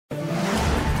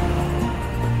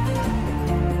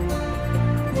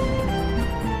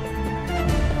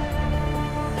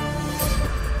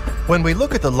When we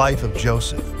look at the life of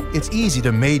Joseph, it's easy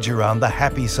to major on the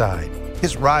happy side.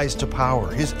 His rise to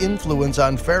power, his influence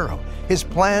on Pharaoh, his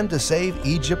plan to save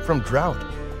Egypt from drought.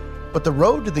 But the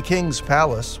road to the king's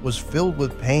palace was filled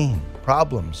with pain,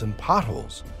 problems, and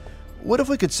potholes. What if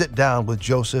we could sit down with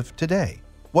Joseph today?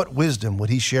 What wisdom would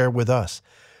he share with us?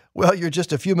 Well, you're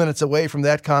just a few minutes away from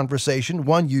that conversation,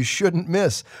 one you shouldn't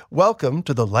miss. Welcome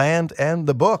to The Land and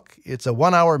the Book. It's a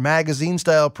 1-hour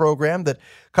magazine-style program that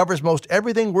covers most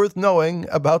everything worth knowing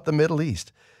about the Middle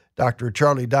East. Dr.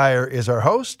 Charlie Dyer is our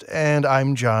host, and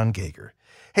I'm John Gager.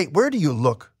 Hey, where do you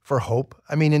look for hope?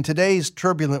 I mean, in today's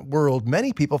turbulent world,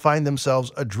 many people find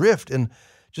themselves adrift in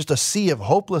just a sea of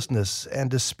hopelessness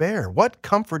and despair. What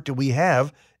comfort do we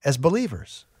have as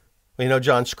believers? You know,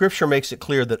 John, Scripture makes it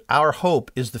clear that our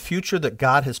hope is the future that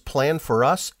God has planned for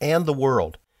us and the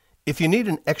world. If you need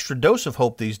an extra dose of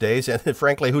hope these days, and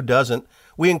frankly, who doesn't,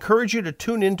 we encourage you to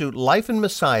tune into Life in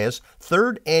Messiah's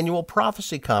 3rd Annual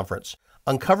Prophecy Conference,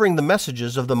 uncovering the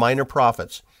messages of the minor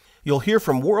prophets. You'll hear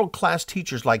from world-class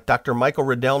teachers like Dr. Michael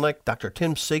Rydelnik, Dr.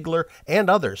 Tim Sigler, and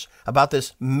others about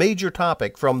this major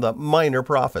topic from the minor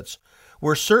prophets.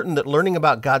 We're certain that learning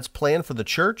about God's plan for the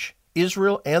church,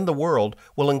 Israel, and the world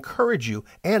will encourage you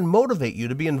and motivate you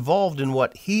to be involved in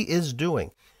what He is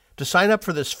doing. To sign up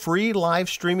for this free live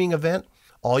streaming event,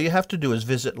 all you have to do is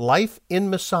visit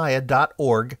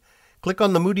lifeinmessiah.org, click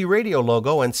on the Moody Radio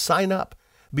logo, and sign up.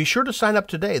 Be sure to sign up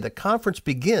today. The conference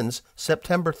begins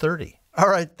September 30. All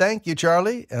right, thank you,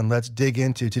 Charlie. And let's dig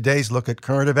into today's look at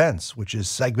current events, which is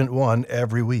segment 1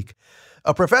 every week.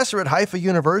 A professor at Haifa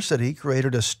University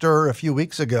created a stir a few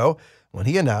weeks ago when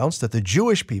he announced that the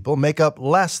Jewish people make up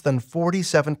less than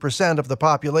 47% of the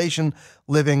population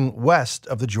living west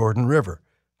of the Jordan River.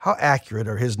 How accurate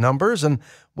are his numbers, and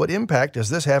what impact does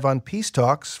this have on peace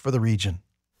talks for the region?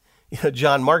 You know,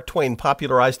 John, Mark Twain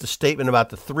popularized a statement about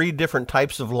the 3 different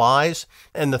types of lies,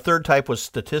 and the third type was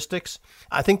statistics.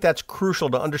 I think that's crucial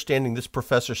to understanding this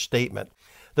professor's statement.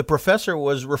 The professor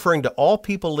was referring to all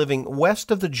people living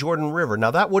west of the Jordan River.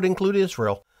 Now, that would include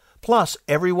Israel, plus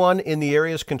everyone in the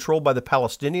areas controlled by the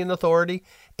Palestinian Authority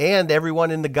and everyone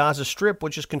in the Gaza Strip,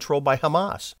 which is controlled by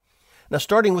Hamas. Now,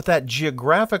 starting with that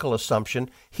geographical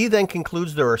assumption, he then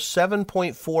concludes there are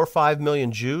 7.45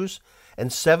 million Jews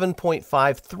and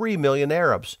 7.53 million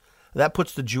Arabs. That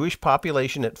puts the Jewish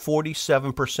population at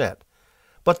 47%.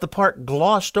 But the part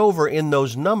glossed over in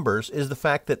those numbers is the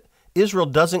fact that Israel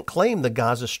doesn't claim the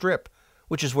Gaza Strip,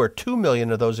 which is where 2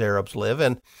 million of those Arabs live,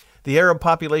 and the Arab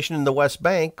population in the West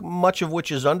Bank, much of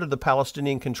which is under the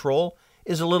Palestinian control,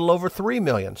 is a little over 3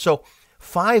 million. So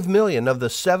 5 million of the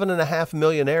 7.5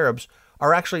 million Arabs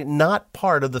are actually not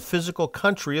part of the physical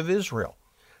country of Israel.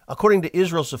 According to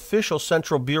Israel's official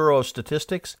Central Bureau of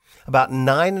Statistics, about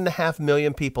 9.5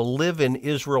 million people live in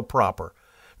Israel proper.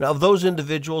 Now, of those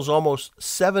individuals, almost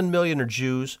 7 million are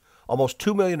Jews, almost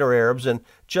 2 million are Arabs, and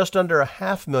just under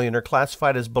 500,000 are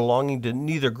classified as belonging to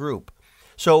neither group.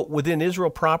 So within Israel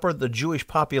proper, the Jewish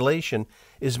population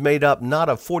is made up not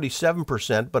of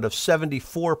 47%, but of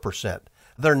 74%.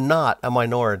 They're not a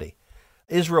minority.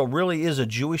 Israel really is a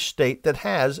Jewish state that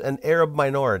has an Arab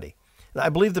minority. And I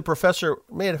believe the professor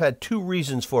may have had 2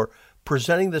 reasons for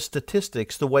presenting the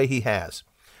statistics the way he has.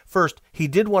 First, he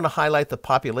did want to highlight the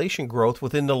population growth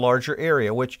within the larger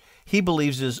area, which he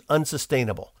believes is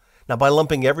unsustainable. Now, by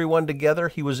lumping everyone together,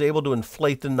 he was able to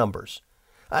inflate the numbers.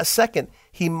 Second,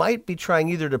 he might be trying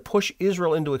either to push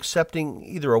Israel into accepting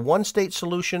either a one-state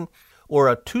solution or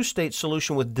a 2-state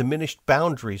solution with diminished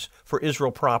boundaries for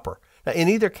Israel proper. Now, in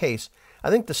either case, I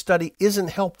think the study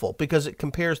isn't helpful because it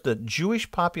compares the Jewish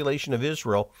population of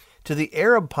Israel to the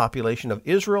Arab population of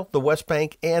Israel, the West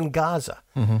Bank, and Gaza.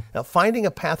 Now, finding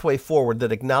a pathway forward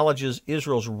that acknowledges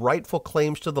Israel's rightful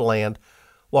claims to the land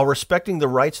while respecting the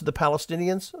rights of the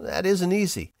Palestinians, that isn't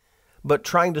easy. But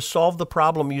trying to solve the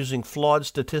problem using flawed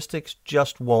statistics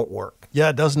just won't work. Yeah,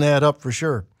 it doesn't add up for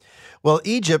sure. Well,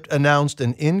 Egypt announced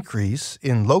an increase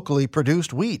in locally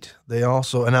produced wheat. They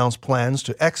also announced plans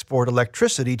to export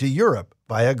electricity to Europe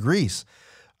via Greece.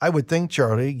 I would think,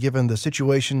 Charlie, given the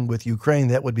situation with Ukraine,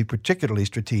 that would be particularly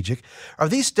strategic. Are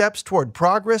these steps toward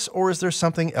progress, or is there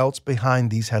something else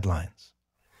behind these headlines?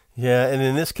 Yeah, and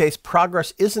in this case,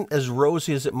 progress isn't as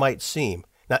rosy as it might seem.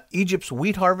 Now, Egypt's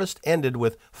wheat harvest ended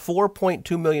with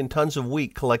 4.2 million tons of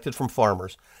wheat collected from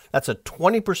farmers. That's a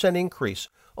 20% increase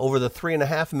over the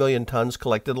 3.5 million tons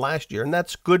collected last year, and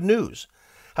that's good news.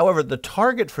 However, the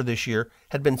target for this year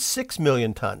had been 6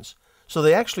 million tons, so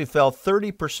they actually fell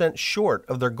 30% short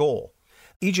of their goal.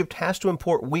 Egypt has to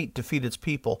import wheat to feed its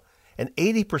people, and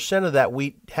 80% of that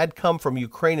wheat had come from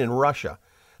Ukraine and Russia.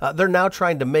 They're now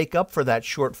trying to make up for that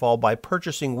shortfall by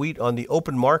purchasing wheat on the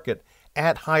open market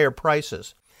at higher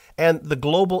prices. And the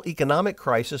global economic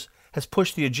crisis has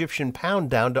pushed the Egyptian pound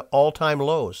down to all-time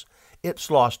lows.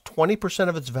 It's lost 20%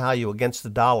 of its value against the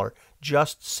dollar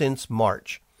just since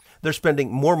March. They're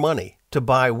spending more money to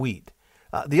buy wheat.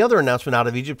 The other announcement out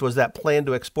of Egypt was that plan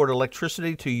to export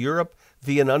electricity to Europe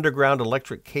via an underground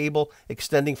electric cable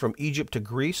extending from Egypt to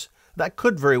Greece. That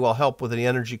could very well help with the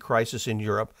energy crisis in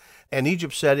Europe. And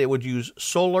Egypt said it would use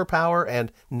solar power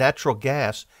and natural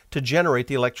gas to generate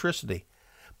the electricity.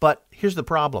 But here's the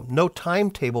problem. No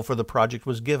timetable for the project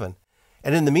was given.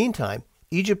 And in the meantime,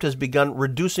 Egypt has begun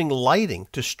reducing lighting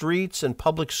to streets and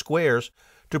public squares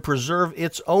to preserve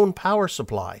its own power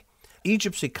supply.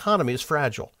 Egypt's economy is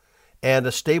fragile, and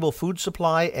a stable food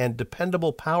supply and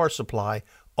dependable power supply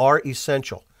are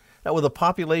essential. Now, with a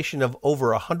population of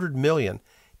over 100 million,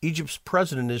 Egypt's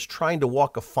president is trying to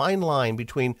walk a fine line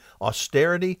between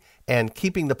austerity and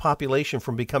keeping the population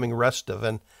from becoming restive,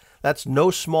 and that's no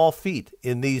small feat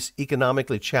in these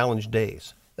economically challenged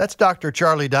days. That's Dr.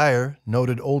 Charlie Dyer,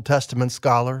 noted Old Testament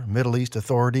scholar, Middle East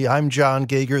authority. I'm John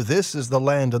Gauger. This is The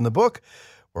Land and the Book,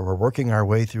 where we're working our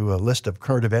way through a list of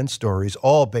current event stories,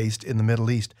 all based in the Middle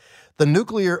East. The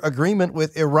nuclear agreement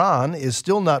with Iran is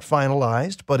still not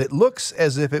finalized, but it looks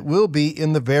as if it will be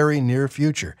in the very near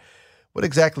future. What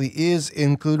exactly is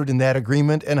included in that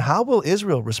agreement, and how will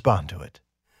Israel respond to it?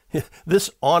 This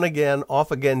on-again,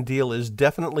 off-again deal is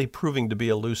definitely proving to be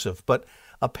elusive, but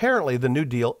apparently the new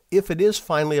deal, if it is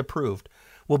finally approved,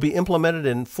 will be implemented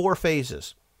in 4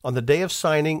 phases. On the day of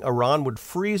signing, Iran would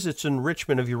freeze its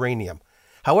enrichment of uranium.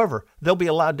 However, they'll be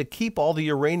allowed to keep all the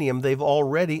uranium they've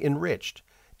already enriched.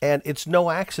 And it's no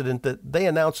accident that they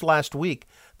announced last week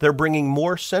they're bringing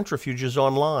more centrifuges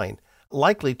online,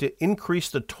 likely to increase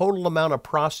the total amount of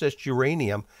processed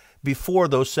uranium before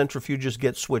those centrifuges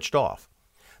get switched off.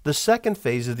 The second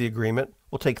phase of the agreement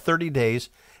will take 30 days,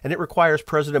 and it requires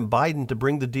President Biden to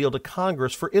bring the deal to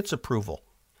Congress for its approval.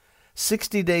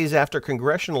 60 days after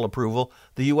congressional approval,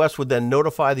 the U.S. would then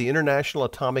notify the International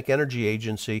Atomic Energy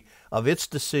Agency of its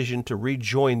decision to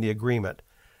rejoin the agreement.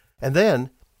 And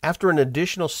then, after an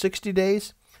additional 60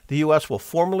 days, the U.S. will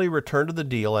formally return to the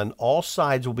deal and all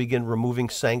sides will begin removing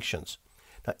sanctions.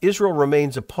 Now, Israel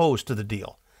remains opposed to the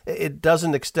deal. It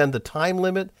doesn't extend the time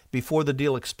limit before the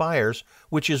deal expires,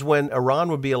 which is when Iran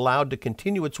would be allowed to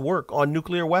continue its work on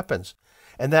nuclear weapons.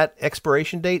 And that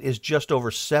expiration date is just over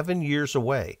 7 years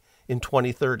away in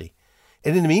 2030.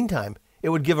 And in the meantime, it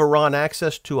would give Iran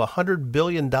access to $100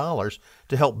 billion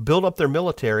to help build up their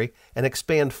military and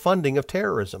expand funding of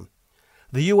terrorism.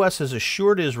 The U.S. has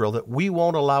assured Israel that we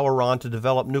won't allow Iran to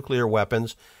develop nuclear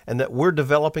weapons and that we're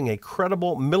developing a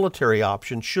credible military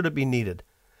option should it be needed.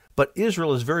 But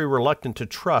Israel is very reluctant to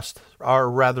trust our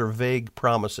rather vague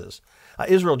promises.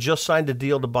 Israel just signed a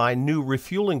deal to buy new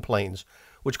refueling planes,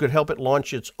 which could help it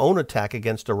launch its own attack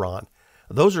against Iran.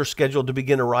 Those are scheduled to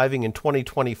begin arriving in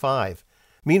 2025.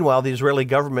 Meanwhile, the Israeli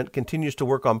government continues to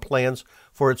work on plans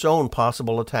for its own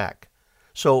possible attack.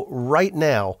 So right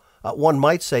now, one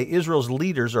might say Israel's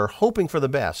leaders are hoping for the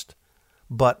best,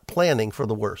 but planning for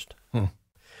the worst.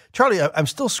 Charlie, I'm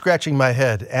still scratching my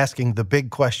head asking the big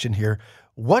question here.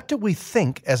 What do we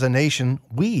think as a nation,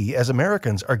 we as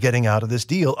Americans, are getting out of this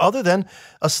deal, other than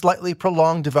a slightly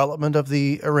prolonged development of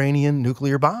the Iranian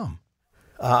nuclear bomb?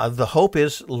 The hope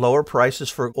is lower prices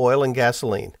for oil and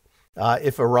gasoline.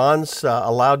 If Iran's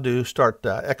allowed to start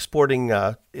exporting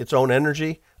its own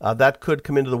energy, that could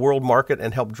come into the world market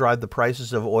and help drive the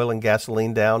prices of oil and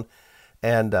gasoline down.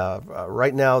 And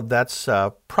right now, that's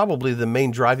probably the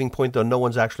main driving point, though no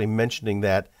one's actually mentioning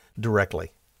that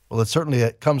directly. Well,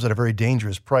 it comes at a very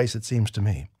dangerous price, it seems to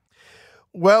me.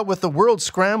 Well, with the world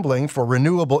scrambling for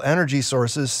renewable energy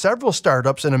sources, several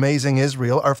startups in amazing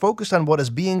Israel are focused on what is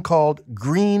being called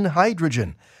green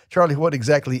hydrogen. Charlie, what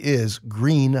exactly is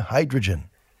green hydrogen?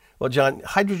 Well, John,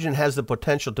 hydrogen has the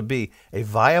potential to be a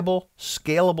viable,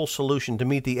 scalable solution to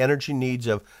meet the energy needs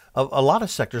of a lot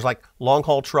of sectors like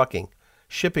long-haul trucking,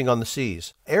 shipping on the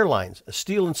seas, airlines,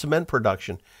 steel and cement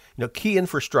production, key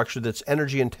infrastructure that's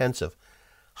energy intensive.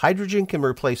 Hydrogen can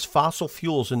replace fossil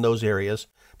fuels in those areas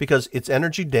because it's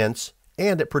energy dense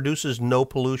and it produces no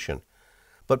pollution.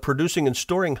 But producing and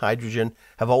storing hydrogen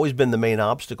have always been the main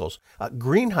obstacles.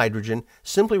 Green hydrogen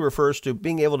simply refers to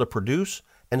being able to produce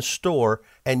and store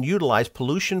and utilize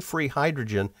pollution-free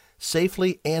hydrogen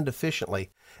safely and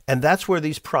efficiently. And that's where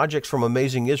these projects from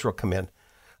Amazing Israel come in.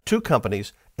 2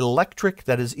 companies, Electriq,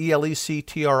 that is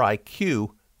ELECTRIQ,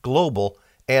 Global,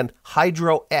 and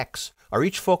HydroX, are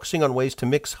each focusing on ways to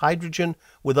mix hydrogen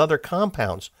with other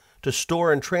compounds to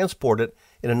store and transport it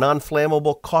in a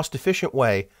non-flammable, cost-efficient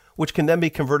way, which can then be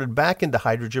converted back into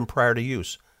hydrogen prior to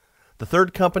use. The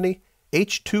third company,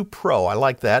 H2 Pro, I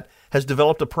like that, has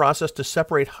developed a process to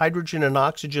separate hydrogen and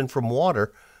oxygen from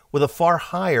water with a far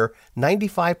higher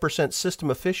 95% system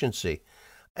efficiency.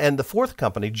 And the fourth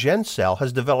company, GenCell,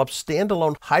 has developed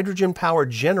standalone hydrogen-powered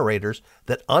generators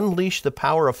that unleash the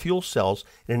power of fuel cells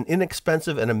in an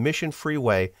inexpensive and emission-free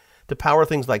way to power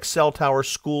things like cell towers,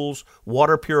 schools,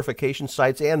 water purification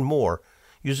sites, and more,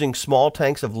 using small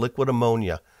tanks of liquid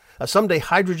ammonia. Someday,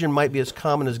 hydrogen might be as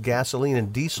common as gasoline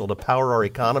and diesel to power our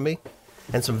economy,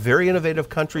 and some very innovative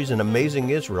countries and amazing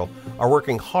Israel are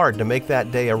working hard to make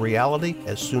that day a reality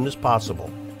as soon as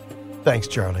possible. Thanks,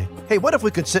 Charlie. Hey, what if we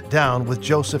could sit down with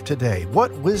Joseph today?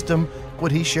 What wisdom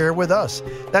would he share with us?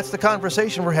 That's the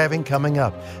conversation we're having coming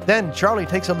up. Then Charlie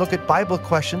takes a look at Bible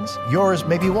questions. Yours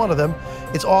may be one of them.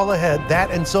 It's all ahead,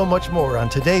 that and so much more on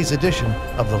today's edition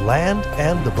of The Land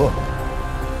and the Book.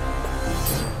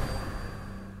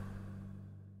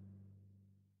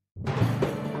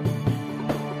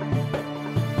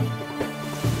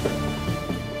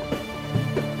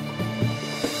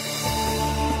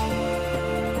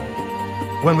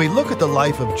 When we look at the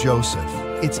life of Joseph,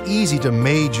 it's easy to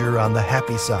major on the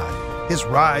happy side. His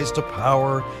rise to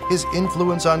power, his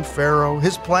influence on Pharaoh,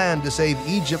 his plan to save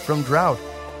Egypt from drought.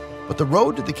 But the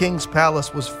road to the king's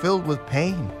palace was filled with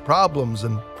pain, problems,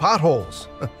 and potholes.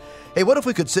 Hey, what if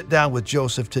we could sit down with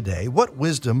Joseph today? What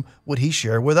wisdom would he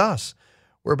share with us?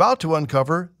 We're about to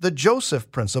uncover the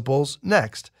Joseph Principles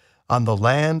next on The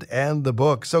Land and the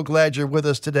Book. So glad you're with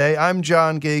us today. I'm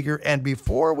John Gager, and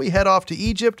before we head off to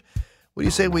Egypt, what do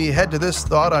you say we head to this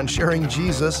thought on sharing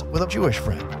Jesus with a Jewish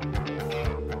friend?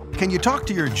 Can you talk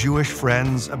to your Jewish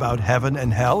friends about heaven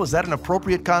and hell? Is that an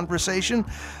appropriate conversation?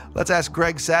 Let's ask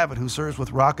Greg Savitt, who serves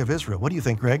with Rock of Israel. What do you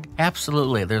think, Greg?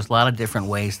 Absolutely. There's a lot of different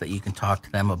ways that you can talk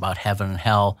to them about heaven and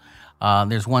hell.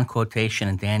 There's one quotation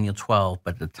in Daniel 12,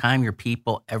 but at the time your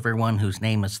people, everyone whose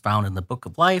name is found in the book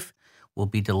of life, will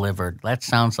be delivered. That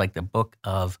sounds like the book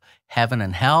of heaven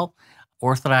and hell.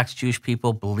 Orthodox Jewish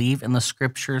people believe in the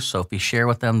scriptures, so if you share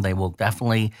with them, they will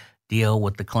definitely deal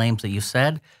with the claims that you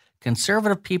said.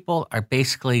 Conservative people are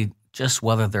basically just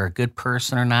whether they're a good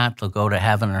person or not, they'll go to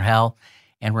heaven or hell.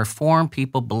 And Reformed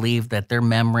people believe that their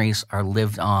memories are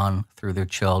lived on through their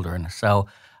children. So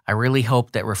I really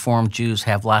hope that Reformed Jews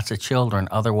have lots of children,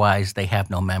 otherwise they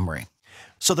have no memory.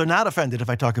 So they're not offended if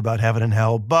I talk about heaven and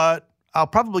hell, but I'll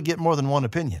probably get more than one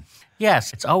opinion.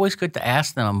 Yes, it's always good to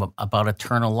ask them about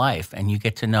eternal life, and you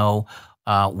get to know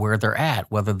where they're at,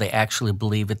 whether they actually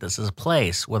believe that this is a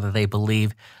place, whether they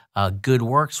believe good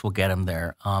works will get them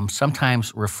there.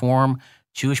 Sometimes Reform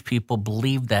Jewish people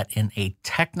believe that in a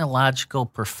technological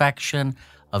perfection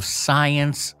of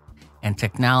science and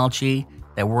technology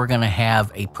that we're going to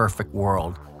have a perfect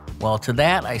world. Well, to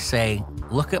that I say,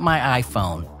 look at my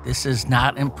iPhone. This is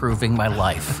not improving my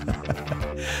life.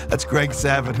 That's Greg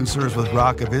Savitt, who serves with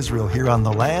Rock of Israel here on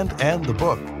The Land and the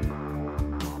Book.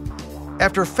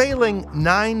 After failing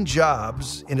 9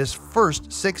 jobs in his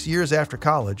first 6 years after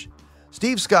college,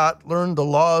 Steve Scott learned the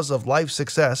laws of life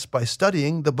success by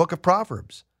studying the book of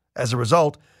Proverbs. As a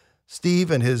result, Steve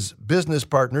and his business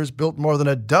partners built more than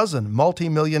a dozen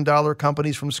multi-million-dollar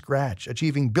companies from scratch,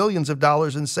 achieving billions of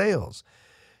dollars in sales.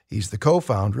 He's the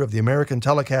co-founder of the American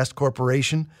Telecast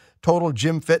Corporation, Total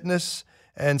Gym Fitness,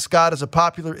 and Scott is a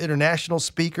popular international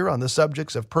speaker on the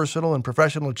subjects of personal and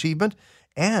professional achievement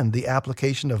and the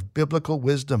application of biblical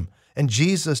wisdom and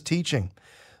Jesus' teaching.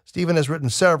 Stephen has written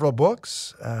several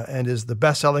books and is the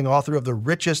best-selling author of The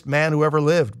Richest Man Who Ever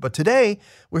Lived. But today,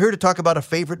 we're here to talk about a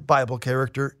favorite Bible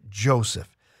character,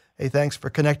 Joseph. Hey, thanks for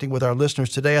connecting with our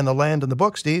listeners today on The Land and the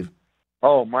Book, Steve.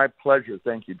 Oh, my pleasure.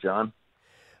 Thank you, John.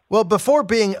 Well, before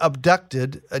being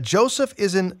abducted, Joseph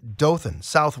is in Dothan,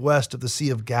 southwest of the Sea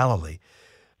of Galilee.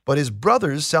 But his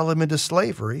brothers sell him into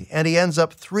slavery, and he ends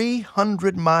up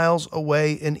 300 miles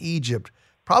away in Egypt,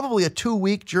 probably a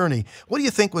 2-week journey. What do you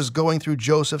think was going through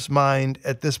Joseph's mind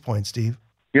at this point, Steve?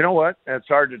 You know what? It's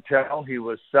hard to tell. He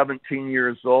was 17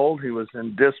 years old. He was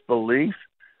in disbelief.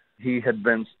 He had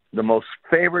been the most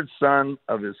favored son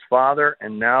of his father,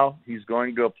 and now he's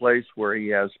going to a place where he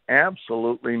has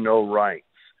absolutely no rights.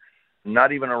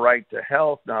 Not even a right to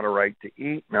health, not a right to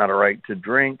eat, not a right to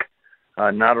drink,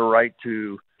 not a right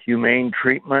to humane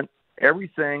treatment.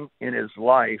 Everything in his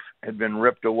life had been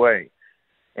ripped away.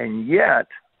 And yet,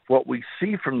 what we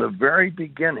see from the very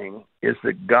beginning is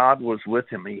that God was with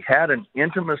him. He had an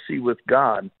intimacy with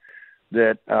God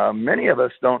that many of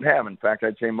us don't have. In fact,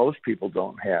 I'd say most people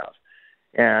don't have.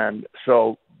 And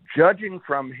so, judging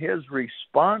from his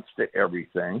response to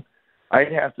everything,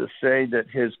 I'd have to say that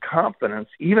his confidence,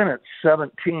 even at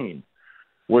 17,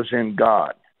 was in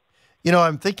God. You know,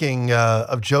 I'm thinking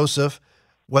of Joseph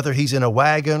Whether he's in a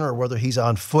wagon or whether he's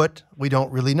on foot, we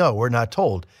don't really know. We're not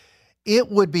told. It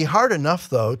would be hard enough,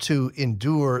 though, to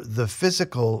endure the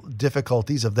physical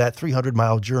difficulties of that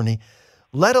 300-mile journey,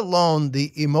 let alone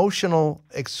the emotional,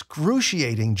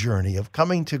 excruciating journey of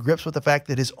coming to grips with the fact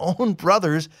that his own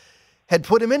brothers had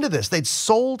put him into this. They'd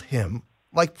sold him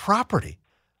like property.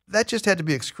 That just had to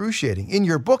be excruciating. In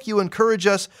your book, you encourage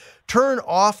us, turn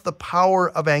off the power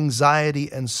of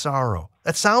anxiety and sorrow.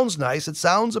 That sounds nice. It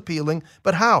sounds appealing.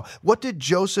 But how? What did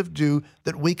Joseph do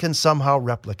that we can somehow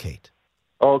replicate?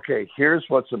 Okay, here's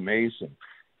what's amazing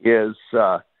is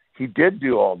he did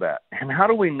do all that. And how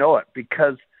do we know it?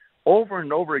 Because over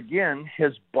and over again,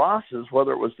 his bosses,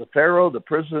 whether it was the Pharaoh, the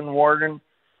prison warden,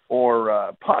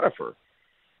 or Potiphar,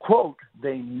 quote,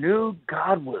 they knew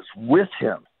God was with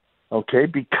him, okay,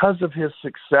 because of his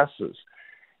successes.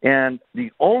 And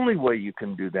the only way you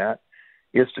can do that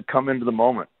is to come into the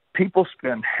moment. People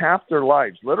spend half their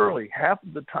lives, literally half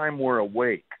of the time we're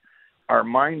awake. Our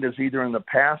mind is either in the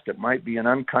past. It might be an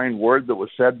unkind word that was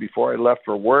said before I left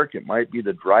for work. It might be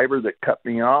the driver that cut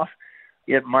me off.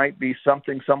 It might be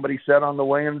something somebody said on the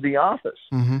way into the office.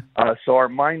 Mm-hmm. So our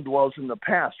mind dwells in the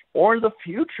past. Or the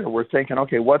future. We're thinking,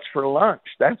 okay, what's for lunch?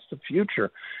 That's the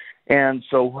future. And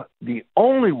so the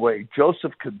only way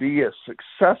Joseph could be as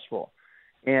successful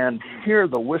and hear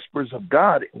the whispers of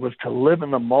God was to live in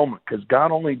the moment, because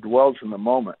God only dwells in the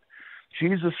moment.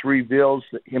 Jesus reveals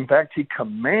that, in fact, he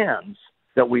commands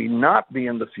that we not be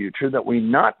in the future, that we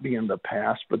not be in the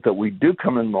past, but that we do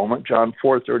come in the moment, John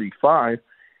 4:35,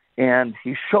 and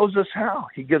he shows us how.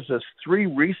 He gives us 3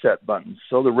 reset buttons.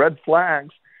 So the red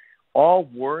flags, all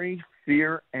worry,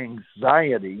 fear,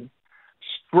 anxiety,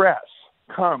 stress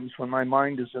comes when my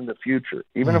mind is in the future,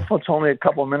 even if it's only a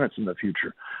couple of minutes in the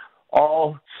future.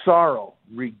 All sorrow,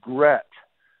 regret,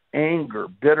 anger,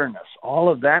 bitterness, all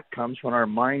of that comes when our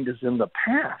mind is in the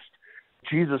past.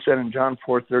 Jesus said in John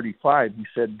 4:35, he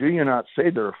said, do you not say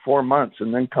there are 4 months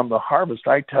and then come the harvest?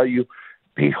 I tell you,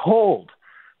 behold,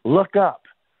 look up.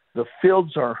 The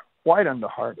fields are white unto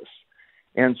harvest.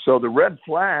 And so the red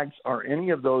flags are any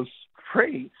of those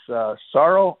traits,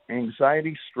 sorrow,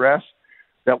 anxiety, stress,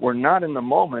 that we're not in the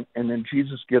moment. And then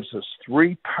Jesus gives us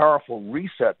 3 powerful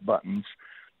reset buttons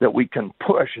that we can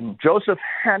push. And Joseph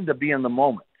had to be in the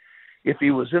moment. If he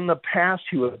was in the past,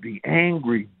 he would be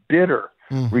angry, bitter,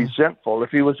 resentful. If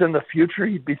he was in the future,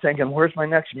 he'd be thinking, where's my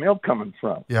next meal coming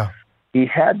from? Yeah. He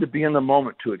had to be in the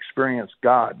moment to experience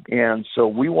God. And so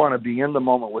we want to be in the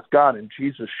moment with God, and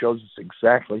Jesus shows us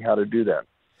exactly how to do that.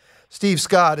 Steve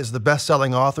Scott is the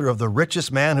best-selling author of The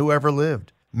Richest Man Who Ever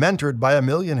Lived, Mentored by a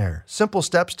Millionaire, Simple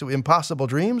Steps to Impossible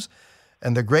Dreams,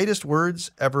 and the Greatest Words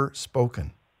Ever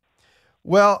Spoken.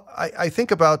 Well, I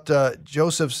think about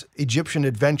Joseph's Egyptian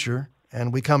adventure,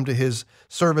 and we come to his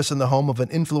service in the home of an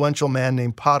influential man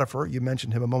named Potiphar. You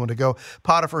mentioned him a moment ago.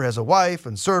 Potiphar has a wife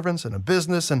and servants and a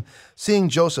business, and seeing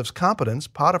Joseph's competence,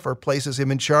 Potiphar places him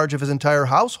in charge of his entire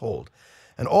household.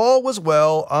 And all was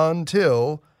well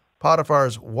until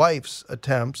Potiphar's wife's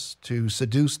attempts to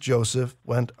seduce Joseph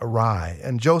went awry,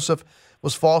 and Joseph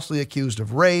was falsely accused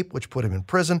of rape, which put him in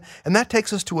prison. And that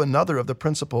takes us to another of the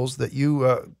principles that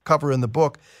you cover in the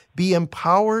book. Be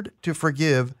empowered to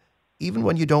forgive even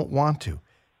when you don't want to,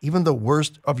 even the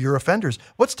worst of your offenders.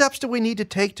 What steps do we need to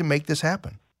take to make this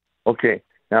happen? Okay.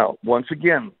 Now, once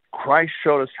again, Christ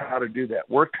showed us how to do that.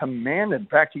 We're commanded. In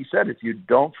fact, he said, if you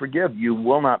don't forgive, you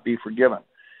will not be forgiven.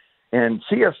 And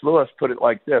C.S. Lewis put it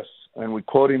like this, and we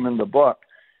quote him in the book.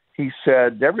 He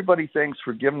said, everybody thinks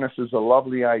forgiveness is a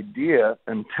lovely idea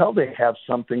until they have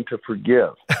something to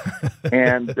forgive.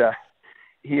 And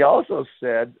he also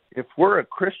said, if we're a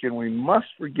Christian, we must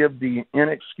forgive the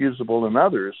inexcusable in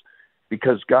others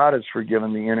because God has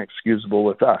forgiven the inexcusable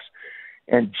with us.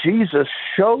 And Jesus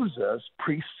shows us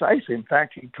precisely. In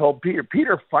fact, he told Peter,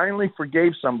 Peter finally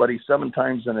forgave somebody 7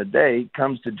 times in a day,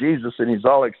 comes to Jesus, and he's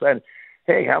all excited.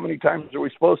 Hey, how many times are we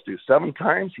supposed to? 7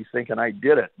 times? He's thinking, I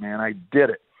did it, man, I did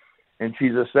it. And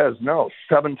Jesus says, no,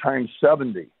 7 times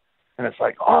 70. And it's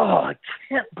like, oh, I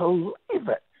can't believe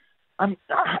it. I'm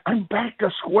back to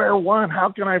square one.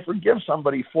 How can I forgive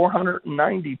somebody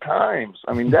 490 times?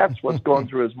 I mean, that's what's going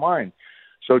through his mind.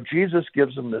 So Jesus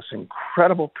gives him this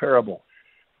incredible parable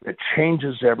that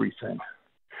changes everything.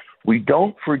 We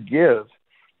don't forgive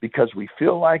because we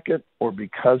feel like it or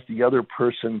because the other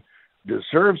person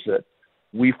deserves it.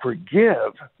 We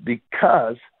forgive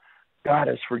because God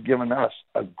has forgiven us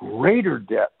a greater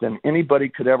debt than anybody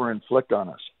could ever inflict on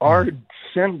us. Our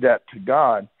sin debt to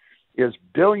God is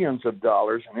billions of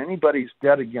dollars, and anybody's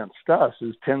debt against us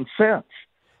is 10 cents.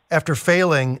 After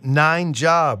failing 9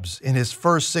 jobs in his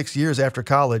first 6 years after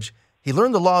college, he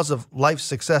learned the laws of life's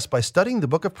success by studying the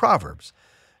book of Proverbs.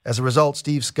 As a result,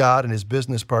 Steve Scott and his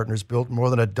business partners built more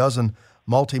than a dozen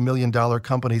multi-million-dollar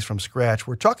companies from scratch.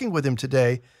 We're talking with him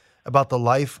today about the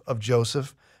life of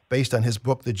Joseph based on his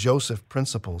book, The Joseph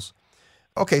Principles.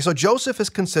 Okay, so Joseph is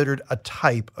considered a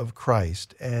type of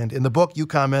Christ. And in the book, you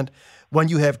comment, when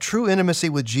you have true intimacy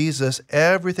with Jesus,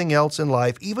 everything else in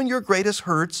life, even your greatest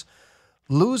hurts,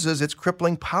 loses its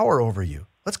crippling power over you.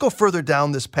 Let's go further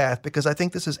down this path because I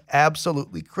think this is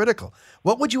absolutely critical.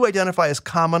 What would you identify as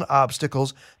common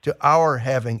obstacles to our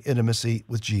having intimacy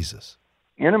with Jesus?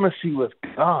 Intimacy with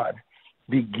God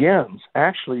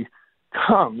actually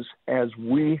comes as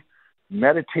we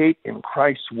meditate in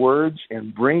Christ's words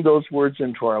and bring those words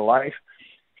into our life.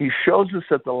 He shows us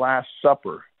at the Last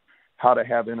Supper how to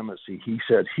have intimacy. He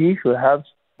said, he who has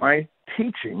my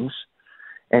teachings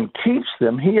and keeps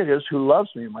them, he it is who loves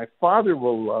me. My Father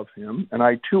will love him, and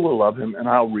I too will love him, and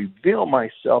I'll reveal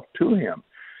myself to him.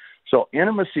 So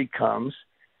intimacy comes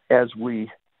as we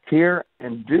hear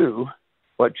and do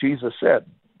what Jesus said,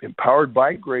 empowered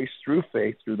by grace through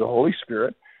faith, through the Holy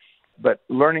Spirit, but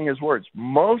learning his words.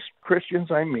 Most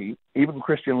Christians I meet, even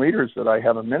Christian leaders that I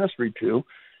have a ministry to,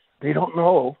 they don't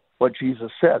know what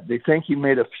Jesus said. They think he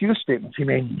made a few statements. He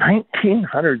made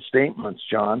 1,900 statements,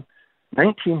 John,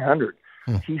 1,900.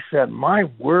 He said, my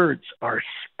words are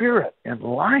spirit and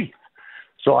life.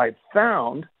 So I've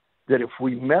found that if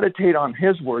we meditate on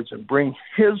his words and bring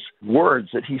his words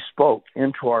that he spoke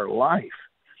into our life,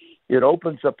 it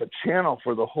opens up a channel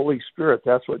for the Holy Spirit.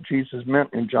 That's what Jesus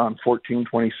meant in John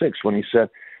 14:26 when he said,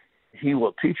 he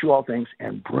will teach you all things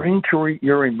and bring to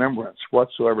your remembrance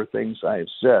whatsoever things I have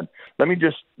said. Let me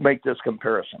just make this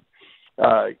comparison.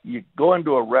 You go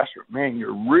into a restaurant, man,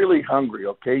 you're really hungry,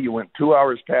 okay? You went 2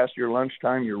 hours past your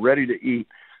lunchtime, you're ready to eat.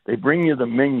 They bring you the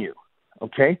menu,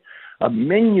 okay? A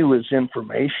menu is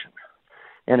information,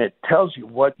 and it tells you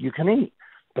what you can eat.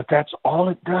 But that's all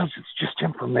it does. It's just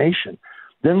information.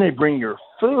 Then they bring your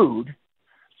food,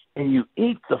 and you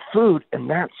eat the food, and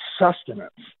that's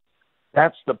sustenance.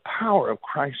 That's the power of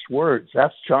Christ's words.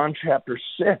 That's John chapter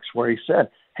 6, where he said,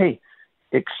 hey,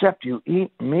 except you eat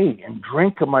me and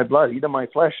drink of my blood, eat of my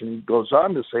flesh. And he goes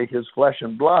on to say his flesh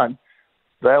and blood,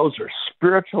 those are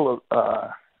spiritual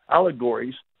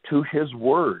allegories to his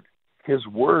word. His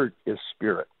word is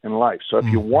spirit and life. So if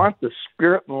you want the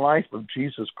spirit and life of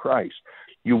Jesus Christ,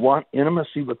 you want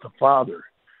intimacy with the Father,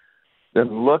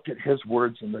 then look at his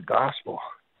words in the gospel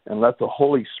and let the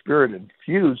Holy Spirit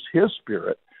infuse his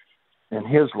spirit and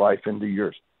his life into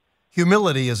yours.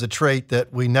 Humility is a trait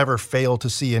that we never fail to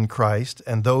see in Christ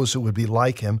and those who would be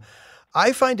like him.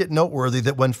 I find it noteworthy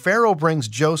that when Pharaoh brings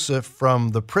Joseph from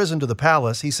the prison to the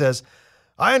palace, he says,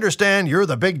 I understand you're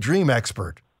the big dream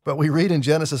expert. But we read in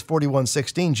Genesis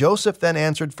 41:16, Joseph then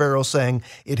answered Pharaoh, saying,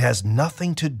 it has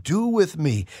nothing to do with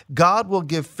me. God will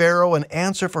give Pharaoh an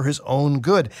answer for his own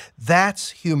good. That's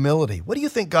humility. What do you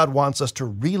think God wants us to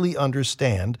really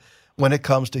understand when it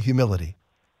comes to humility?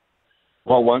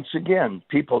 Well, once again,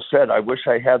 people said, I wish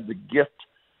I had the gift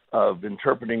of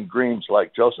interpreting dreams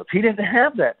like Joseph. He didn't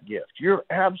have that gift. You're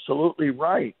absolutely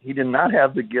right. He did not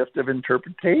have the gift of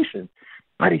interpretation,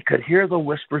 but he could hear the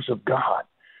whispers of God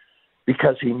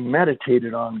because he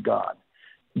meditated on God.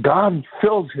 God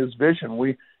fills his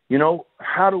vision.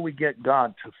 How do we get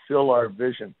God to fill our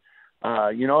vision?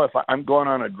 If I'm going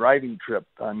on a driving trip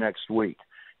next week,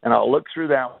 and I'll look through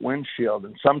that windshield,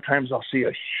 and sometimes I'll see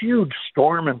a huge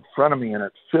storm in front of me, and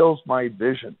it fills my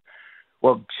vision.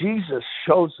 Well, Jesus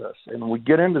shows us, and we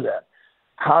get into that,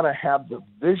 how to have the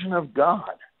vision of God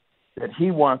that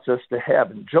he wants us to have.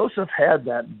 And Joseph had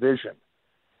that vision.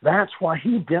 That's why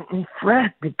he didn't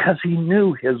fret, because he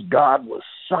knew his God was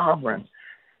sovereign,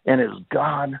 and his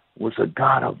God was a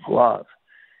God of love.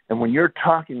 And when you're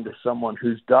talking to someone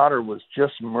whose daughter was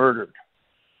just murdered,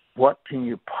 what can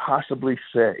you possibly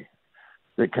say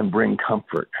that can bring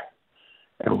comfort?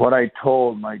 And what I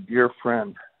told my dear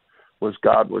friend was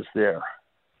God was there.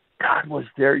 God was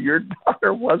there. Your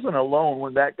daughter wasn't alone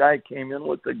when that guy came in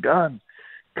with the gun.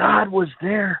 God was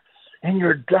there, and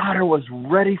your daughter was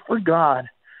ready for God.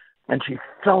 And she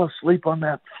fell asleep on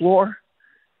that floor,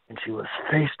 and she was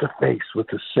face to face with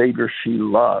the Savior she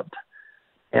loved.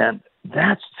 And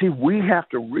we have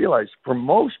to realize, for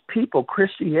most people,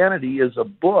 Christianity is a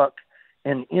book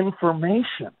and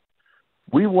information.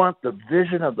 We want the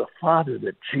vision of the Father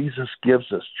that Jesus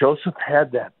gives us. Joseph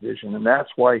had that vision, and that's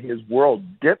why his world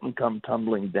didn't come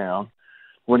tumbling down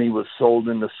when he was sold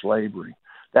into slavery.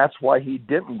 That's why he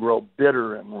didn't grow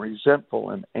bitter and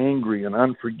resentful and angry and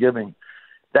unforgiving.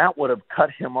 That would have cut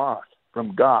him off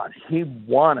from God. He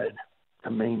wanted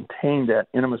to maintain that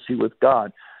intimacy with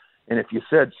God. And if you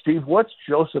said, Steve, what's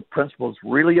Joseph Principles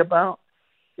really about?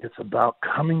 It's about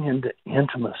coming into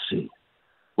intimacy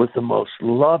with the most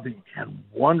loving and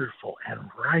wonderful and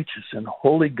righteous and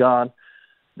holy God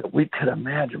that we could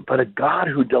imagine, but a God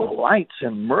who delights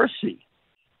in mercy.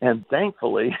 And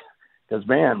thankfully, because,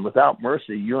 man, without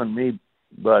mercy, you and me,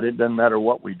 but it doesn't matter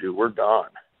what we do, we're gone.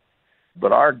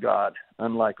 But our God,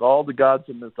 unlike all the gods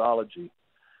of mythology,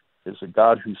 is a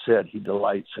God who said he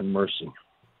delights in mercy.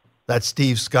 That's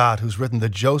Steve Scott, who's written the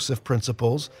Joseph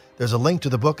Principles. There's a link to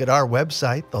the book at our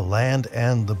website,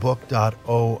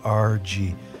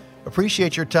 thelandandthebook.org.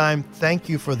 Appreciate your time. Thank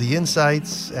you for the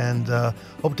insights, and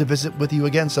hope to visit with you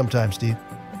again sometime, Steve.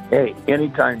 Hey,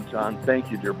 anytime, John. Thank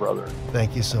you, dear brother.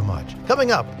 Thank you so much.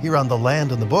 Coming up here on The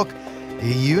Land and the Book,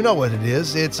 you know what it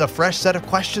is. It's a fresh set of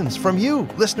questions from you,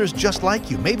 listeners just like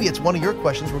you. Maybe it's one of your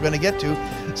questions we're going to get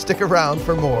to. Stick around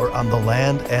for more on The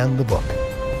Land and the Book.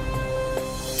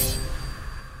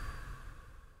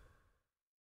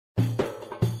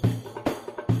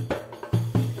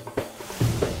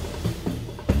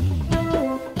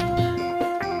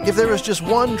 If there is just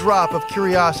one drop of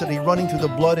curiosity running through the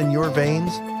blood in your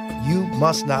veins, you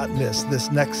must not miss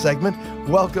this next segment.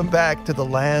 Welcome back to The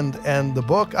Land and the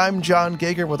Book. I'm John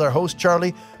Gager with our host,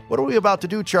 Charlie. What are we about to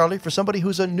do, Charlie, for somebody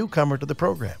who's a newcomer to the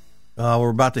program?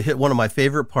 We're about to hit one of my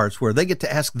favorite parts where they get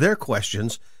to ask their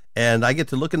questions, and I get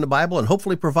to look in the Bible and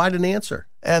hopefully provide an answer.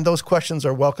 And those questions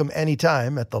are welcome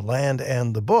anytime at The Land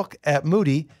and the Book at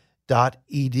moody.edu.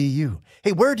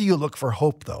 Hey, where do you look for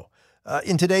hope, though?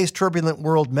 In today's turbulent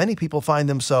world, many people find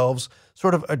themselves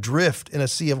sort of adrift in a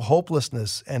sea of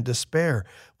hopelessness and despair.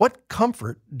 What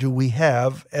comfort do we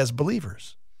have as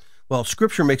believers? Well,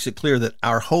 Scripture makes it clear that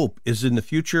our hope is in the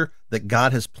future that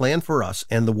God has planned for us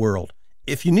and the world.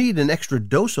 If you need an extra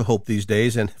dose of hope these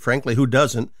days, and frankly, who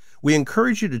doesn't, we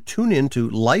encourage you to tune in to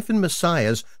Life in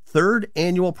Messiah's third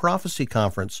annual prophecy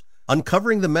conference,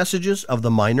 Uncovering the Messages of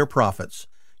the Minor Prophets.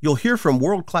 You'll hear from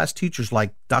world-class teachers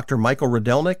like Dr. Michael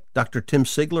Rydelnik, Dr. Tim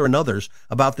Sigler, and others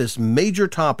about this major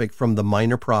topic from the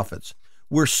minor prophets.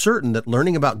 We're certain that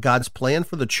learning about God's plan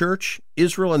for the church,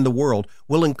 Israel, and the world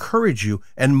will encourage you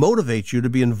and motivate you to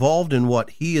be involved in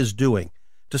what He is doing.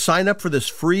 To sign up for this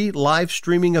free live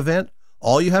streaming event,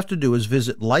 all you have to do is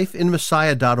visit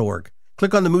lifeinmessiah.org.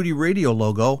 Click on the Moody Radio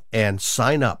logo and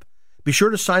sign up. Be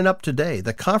sure to sign up today.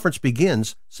 The conference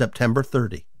begins September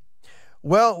 30.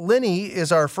 Well, Lenny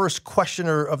is our first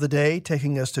questioner of the day,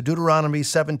 taking us to Deuteronomy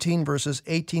 17, verses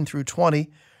 18 through 20,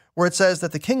 where it says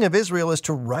that the king of Israel is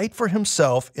to write for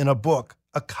himself in a book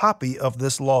a copy of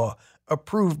this law,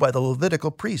 approved by the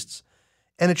Levitical priests.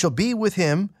 And it shall be with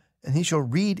him, and he shall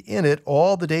read in it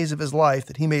all the days of his life,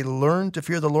 that he may learn to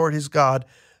fear the Lord his God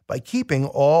by keeping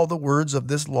all the words of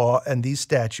this law and these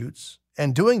statutes,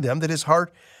 and doing them, that his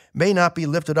heart may not be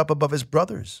lifted up above his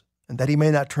brothers, and that he may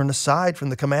not turn aside from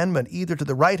the commandment either to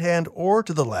the right hand or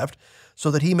to the left,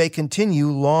 so that he may continue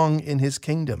long in his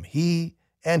kingdom, he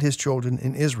and his children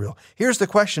in Israel. Here's the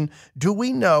question: do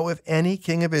we know if any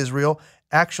king of Israel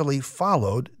actually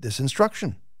followed this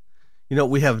instruction? You know,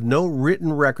 we have no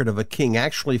written record of a king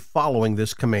actually following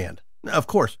this command. Now, of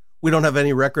course, we don't have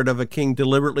any record of a king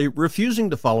deliberately refusing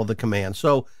to follow the command.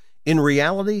 So, in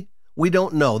reality, we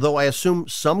don't know, though I assume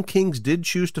some kings did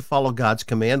choose to follow God's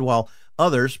command, while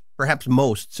others, perhaps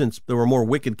most, since there were more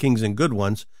wicked kings than good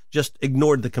ones, just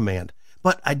ignored the command.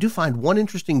 But I do find one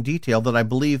interesting detail that I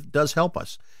believe does help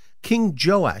us. King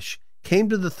Joash came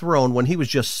to the throne when he was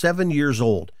just 7 years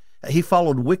old. He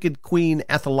followed wicked Queen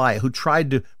Athaliah, who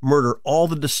tried to murder all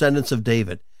the descendants of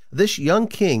David. This young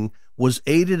king was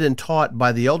aided and taught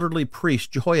by the elderly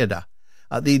priest Jehoiada.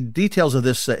 The details of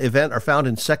this event are found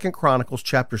in 2 Chronicles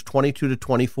chapters 22 to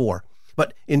 24.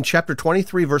 But in chapter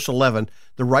 23, verse 11,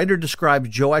 the writer describes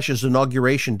Joash's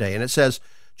inauguration day, and it says,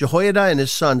 Jehoiada and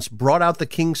his sons brought out the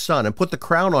king's son and put the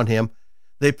crown on him.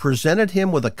 They presented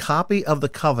him with a copy of the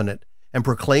covenant and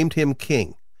proclaimed him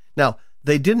king. Now,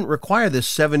 they didn't require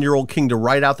this 7-year-old king to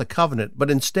write out the covenant,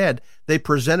 but instead they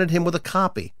presented him with a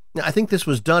copy. Now, I think this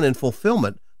was done in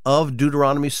fulfillment of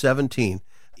Deuteronomy 17.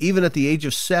 Even at the age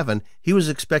of 7, he was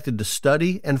expected to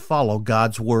study and follow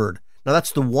God's word. Now,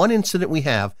 that's the one incident we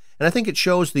have, and I think it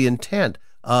shows the intent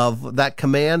of that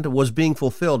command was being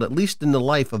fulfilled, at least in the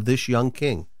life of this young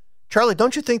king. Charlie,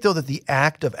 don't you think, though, that the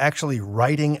act of actually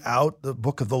writing out the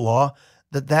book of the law,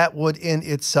 that would in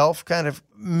itself kind of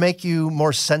make you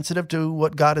more sensitive to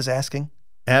what God is asking?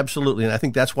 Absolutely, and I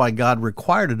think that's why God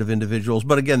required it of individuals.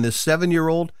 But again, this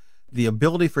 7-year-old, the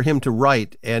ability for him to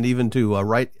write, and even to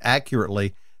write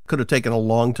accurately, could have taken a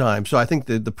long time. So I think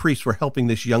the priests were helping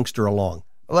this youngster along.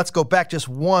 Let's go back just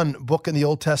one book in the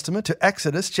Old Testament to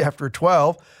Exodus chapter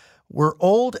 12. Were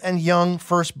old and young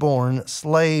firstborn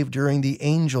slave during the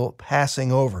angel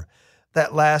passing over.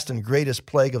 that last and greatest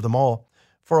plague of them all.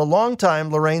 For a long time,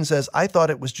 Lorraine says, I thought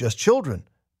it was just children.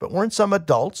 But weren't some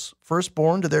adults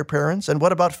firstborn to their parents? And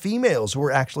what about females who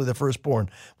were actually the firstborn?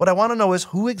 What I want to know is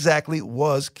who exactly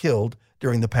was killed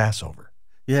during the Passover?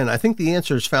 Yeah, and I think the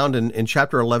answer is found in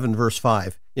chapter 11, verse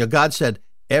 5. God said,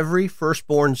 every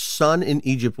firstborn son in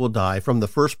Egypt will die, from the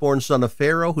firstborn son of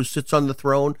Pharaoh who sits on the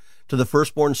throne to the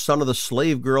firstborn son of the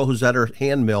slave girl who's at her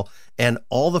handmill, and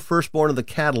all the firstborn of the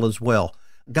cattle as well.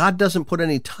 God doesn't put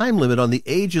any time limit on the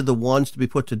age of the ones to be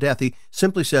put to death. He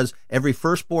simply says every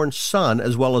firstborn son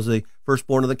as well as the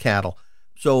firstborn of the cattle.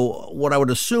 So what I would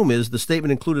assume is the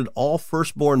statement included all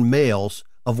firstborn males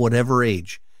of whatever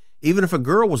age. Even if a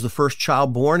girl was the first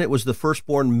child born, it was the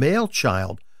firstborn male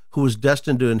child who was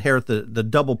destined to inherit the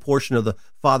double portion of the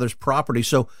father's property.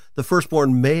 So the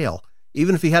firstborn male,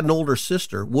 even if he had an older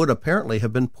sister, would apparently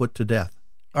have been put to death.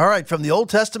 All right, from the Old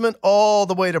Testament all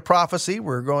the way to prophecy,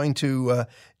 we're going to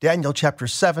Daniel chapter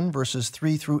 7, verses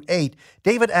 3 through 8.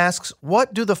 David asks,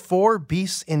 what do the four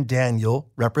beasts in Daniel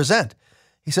represent?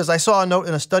 He says, I saw a note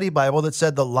in a study Bible that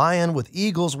said the lion with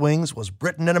eagle's wings was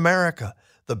Britain and America.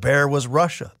 The bear was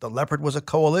Russia. The leopard was a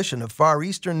coalition of Far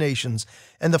Eastern nations.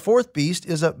 And the fourth beast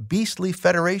is a beastly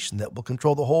federation that will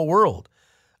control the whole world.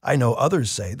 I know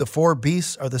others say the four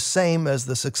beasts are the same as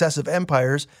the successive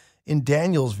empires in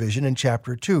Daniel's vision in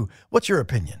chapter 2. What's your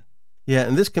opinion? Yeah,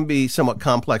 and this can be somewhat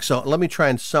complex. So let me try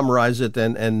and summarize it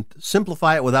and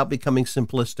simplify it without becoming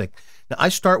simplistic. Now, I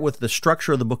start with the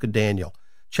structure of the book of Daniel.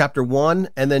 Chapter 1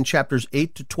 and then chapters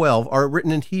 8 to 12 are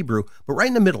written in Hebrew, but right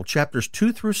in the middle, chapters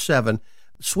 2 through 7,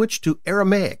 switch to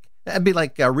Aramaic. That'd be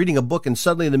like reading a book and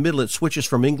suddenly in the middle it switches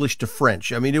from English to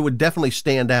French. I mean, it would definitely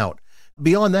stand out.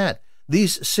 Beyond that,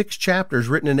 these 6 chapters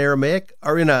written in Aramaic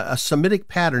are in a Semitic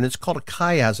pattern. It's called a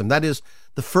chiasm. That is,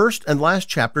 the first and last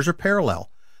chapters are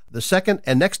parallel. The second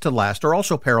and next to last are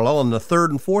also parallel, and the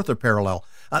third and fourth are parallel.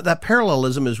 That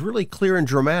parallelism is really clear and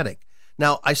dramatic.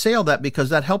 Now, I say all that because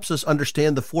that helps us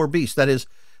understand the four beasts. That is,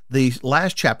 the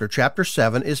last chapter, chapter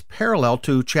 7, is parallel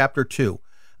to chapter 2.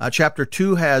 Chapter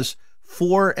 2 has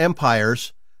 4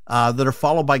 empires that are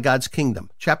followed by God's kingdom.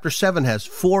 Chapter 7 has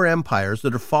 4 empires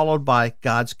that are followed by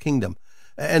God's kingdom.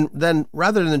 And then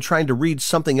rather than trying to read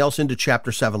something else into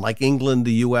chapter 7, like England,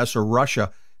 the U.S., or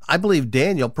Russia, I believe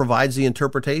Daniel provides the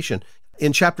interpretation.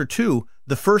 In chapter 2,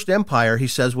 the first empire, he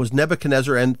says, was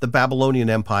Nebuchadnezzar and the Babylonian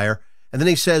Empire. And then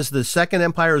he says the second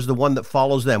empire is the one that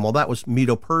follows them. Well, that was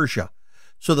Medo-Persia.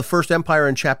 So the first empire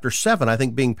in chapter 7, I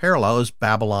think being parallel, is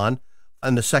Babylon,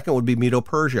 and the second would be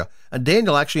Medo-Persia. And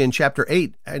Daniel actually in chapter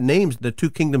 8 names the 2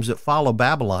 kingdoms that follow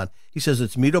Babylon. He says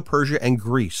it's Medo-Persia and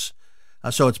Greece.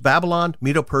 So it's Babylon,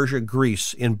 Medo-Persia,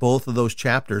 Greece in both of those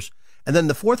chapters. And then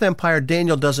the fourth empire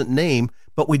Daniel doesn't name,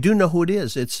 but we do know who it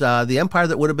is. It's the empire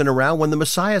that would have been around when the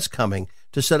Messiah is coming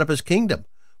to set up his kingdom.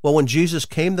 Well, when Jesus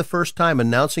came the first time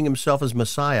announcing himself as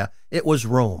Messiah, it was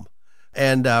Rome.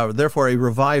 And therefore, a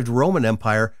revived Roman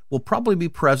Empire will probably be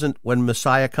present when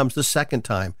Messiah comes the second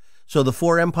time. So the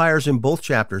 4 empires in both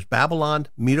chapters, Babylon,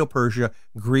 Medo-Persia,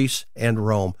 Greece, and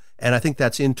Rome. And I think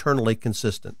that's internally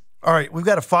consistent. All right, we've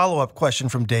got a follow-up question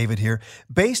from David here.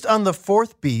 Based on the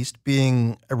fourth beast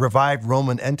being a revived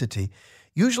Roman entity,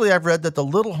 usually I've read that the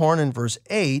little horn in verse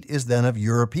 8 is then of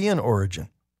European origin.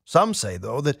 Some say,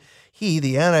 though, that he,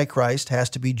 the Antichrist, has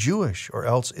to be Jewish, or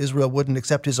else Israel wouldn't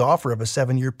accept his offer of a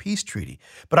 7-year peace treaty.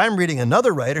 But I'm reading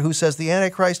another writer who says the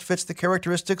Antichrist fits the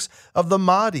characteristics of the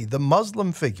Mahdi, the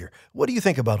Muslim figure. What do you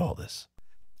think about all this?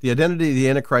 The identity of the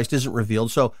Antichrist isn't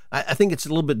revealed, so I think it's a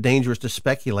little bit dangerous to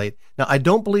speculate. Now, I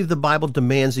don't believe the Bible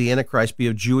demands the Antichrist be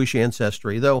of Jewish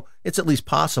ancestry, though it's at least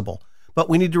possible. But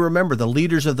we need to remember the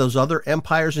leaders of those other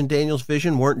empires in Daniel's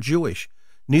vision weren't Jewish.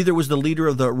 Neither was the leader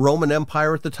of the Roman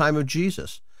Empire at the time of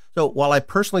Jesus. So while I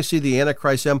personally see the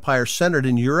Antichrist empire centered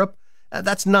in Europe,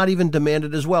 that's not even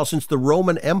demanded as well, since the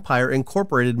Roman Empire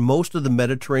incorporated most of the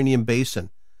Mediterranean basin.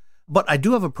 But I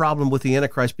do have a problem with the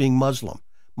Antichrist being Muslim.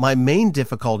 My main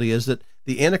difficulty is that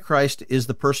the Antichrist is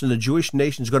the person the Jewish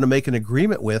nation is going to make an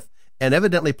agreement with and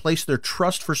evidently place their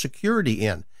trust for security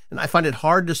in. And I find it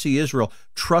hard to see Israel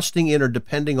trusting in or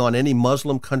depending on any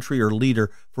Muslim country or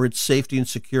leader for its safety and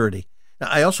security. Now,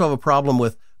 I also have a problem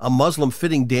with a Muslim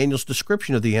fitting Daniel's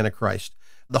description of the Antichrist.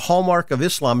 The hallmark of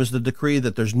Islam is the decree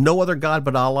that there's no other God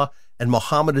but Allah and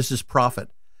Muhammad is his prophet.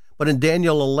 But in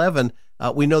Daniel 11,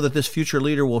 we know that this future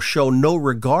leader will show no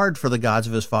regard for the gods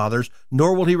of his fathers,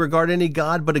 nor will he regard any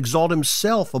God but exalt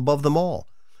himself above them all.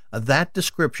 That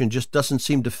description just doesn't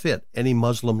seem to fit any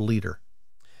Muslim leader.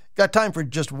 Got time for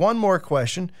just one more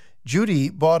question. Judy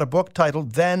bought a book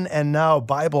titled Then and Now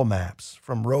Bible Maps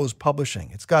from Rose Publishing.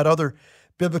 It's got other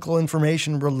biblical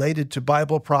information related to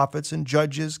Bible prophets and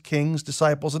judges, kings,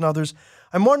 disciples, and others.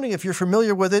 I'm wondering if you're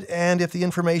familiar with it and if the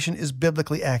information is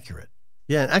biblically accurate.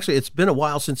 Yeah, and actually, it's been a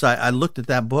while since I looked at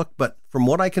that book, but from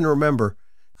what I can remember,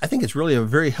 I think it's really a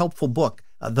very helpful book.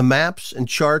 The maps and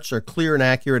charts are clear and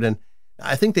accurate, and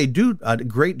I think they do a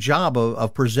great job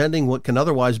of presenting what can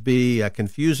otherwise be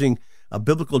confusing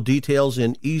biblical details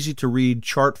in easy-to-read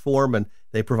chart form, and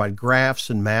they provide graphs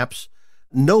and maps.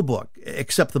 No book,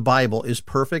 except the Bible, is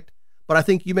perfect, but I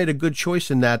think you made a good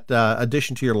choice in that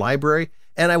addition to your library.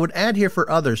 And I would add here for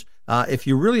others, if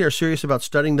you really are serious about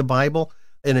studying the Bible,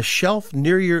 in a shelf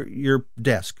near your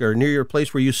desk or near your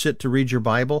place where you sit to read your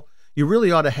Bible, you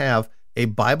really ought to have a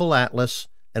Bible atlas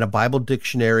and a Bible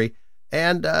dictionary,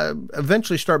 and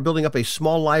eventually start building up a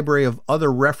small library of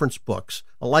other reference books,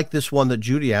 like this one that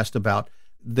Judy asked about.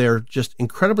 They're just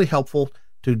incredibly helpful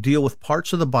to deal with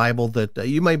parts of the Bible that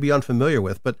you may be unfamiliar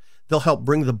with, but they'll help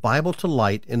bring the Bible to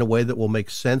light in a way that will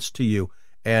make sense to you.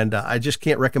 And I just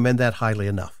can't recommend that highly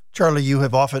enough. Charlie, you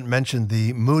have often mentioned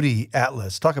the Moody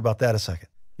Atlas. Talk about that a second.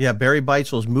 Yeah, Barry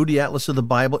Beitzel's Moody Atlas of the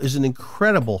Bible is an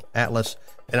incredible atlas.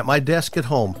 And at my desk at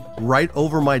home, right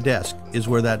over my desk, is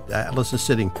where that atlas is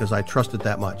sitting because I trust it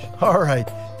that much. All right.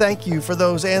 Thank you for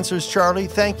those answers, Charlie.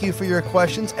 Thank you for your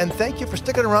questions. And thank you for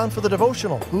sticking around for the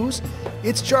devotional. Whose?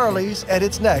 It's Charlie's, and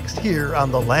it's next here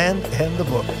on The Land and the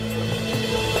Book.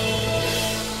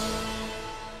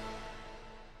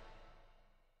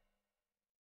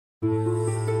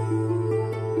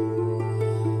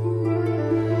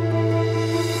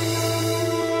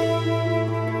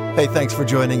 Hey, thanks for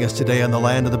joining us today on The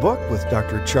Land of the Book with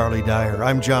Dr. Charlie Dyer.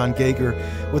 I'm John Gager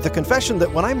with the confession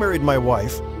that when I married my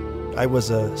wife, I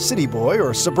was a city boy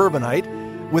or suburbanite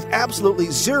with absolutely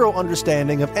zero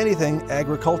understanding of anything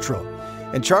agricultural.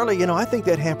 And Charlie, I think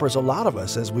that hampers a lot of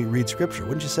us as we read Scripture,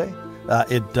 wouldn't you say?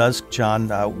 It does, John.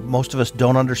 Most of us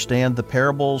don't understand the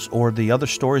parables or the other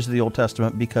stories of the Old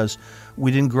Testament because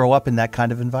we didn't grow up in that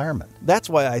kind of environment. That's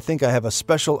why I think I have a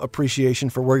special appreciation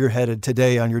for where you're headed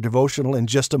today on your devotional in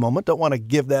just a moment. Don't want to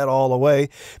give that all away.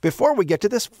 Before we get to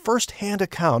this first-hand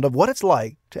account of what it's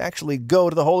like to actually go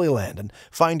to the Holy Land and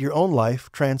find your own life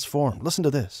transformed. Listen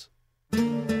to this.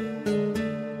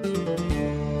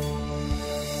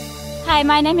 Hi,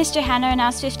 my name is Johanna, and I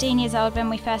was 15 years old when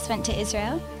we first went to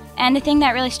Israel. And the thing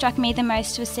that really struck me the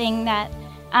most was seeing that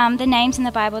the names in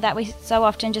the Bible that we so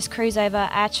often just cruise over are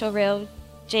actual real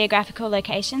geographical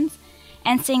locations,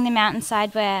 and seeing the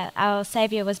mountainside where our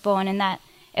Saviour was born, and that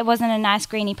it wasn't a nice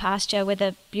greeny pasture with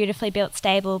a beautifully built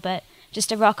stable, but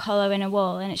just a rock hollow in a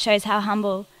wall. And it shows how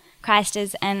humble Christ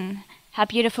is and how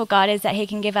beautiful God is that he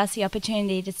can give us the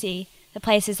opportunity to see the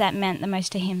places that meant the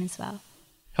most to him as well.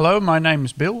 Hello, my name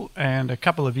is Bill, and a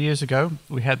couple of years ago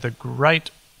we had the great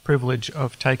privilege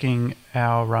of taking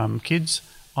our kids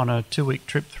on a 2-week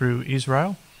trip through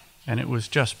Israel, and it was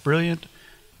just brilliant.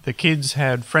 The kids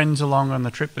had friends along on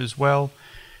the trip as well,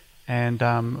 and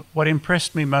what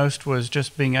impressed me most was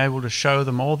just being able to show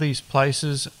them all these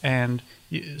places and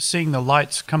seeing the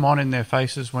lights come on in their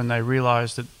faces when they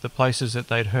realized that the places that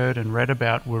they'd heard and read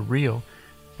about were real.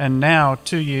 And now,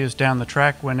 2 years down the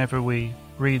track, whenever we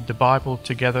read the Bible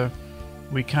together,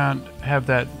 we can't have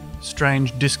that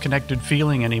strange disconnected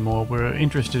feeling anymore. We're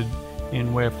interested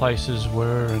in where places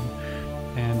were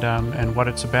and what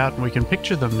it's about, and we can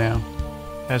picture them now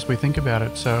as we think about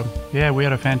it. So yeah, we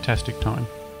had a fantastic time.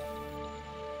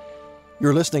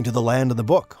 You're listening to The Land of the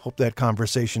Book. Hope that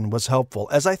conversation was helpful,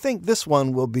 as I think this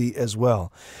one will be as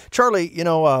well. Charlie,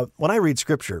 when I read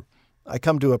Scripture, I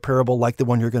come to a parable like the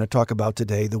one you're going to talk about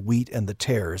today, the wheat and the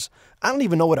tares. I don't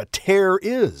even know what a tare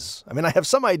is. I mean, I have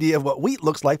some idea of what wheat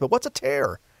looks like, but what's a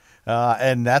tare?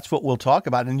 And that's what we'll talk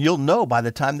about, and you'll know by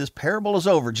the time this parable is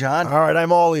over, John. All right,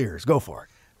 I'm all ears. Go for it.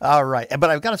 All right, but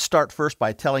I've got to start first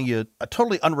by telling you a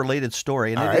totally unrelated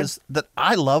story, and is that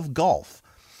I love golf.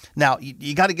 Now,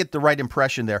 you got to get the right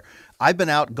impression there. I've been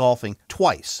out golfing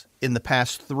twice in the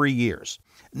past 3 years.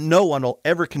 No one will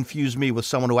ever confuse me with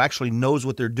someone who actually knows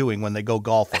what they're doing when they go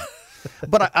golfing.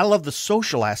 But I love the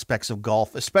social aspects of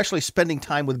golf, especially spending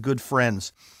time with good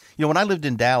friends. When I lived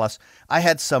in Dallas, I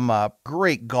had some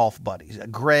great golf buddies,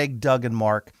 Greg, Doug, and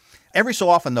Mark. Every so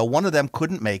often, though, one of them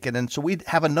couldn't make it, and so we'd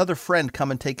have another friend come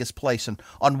and take his place. And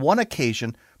on one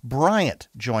occasion, Bryant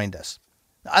joined us.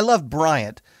 I love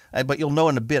Bryant, but you'll know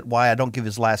in a bit why I don't give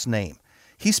his last name.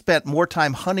 He spent more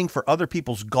time hunting for other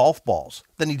people's golf balls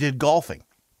than he did golfing.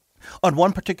 On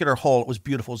one particular hole, it was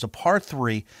beautiful. It was a par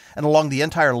 3, and along the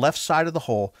entire left side of the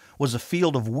hole was a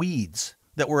field of weeds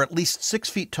that were at least 6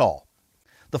 feet tall.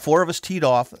 The 4 of us teed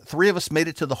off, 3 of us made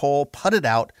it to the hole, putted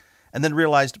out, and then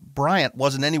realized Bryant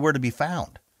wasn't anywhere to be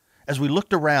found. As we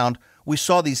looked around, We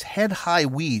saw these head-high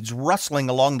weeds rustling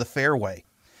along the fairway.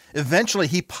 Eventually,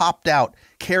 he popped out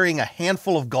carrying a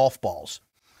handful of golf balls.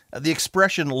 The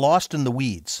expression "lost in the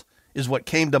weeds" is what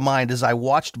came to mind as I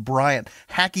watched Bryant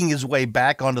hacking his way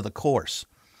back onto the course.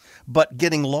 But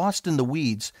getting lost in the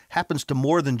weeds happens to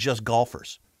more than just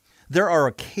golfers. There are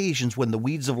occasions when the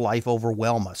weeds of life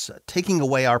overwhelm us, taking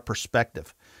away our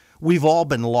perspective. We've all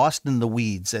been lost in the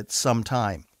weeds at some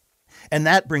time. And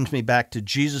that brings me back to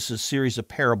Jesus' series of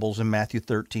parables in Matthew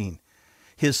 13,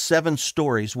 his 7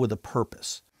 stories with a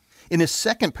purpose. In his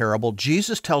second parable,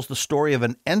 Jesus tells the story of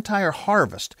an entire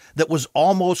harvest that was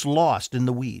almost lost in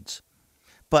the weeds.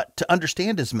 But to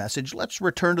understand his message, let's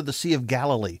return to the Sea of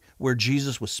Galilee, where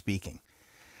Jesus was speaking.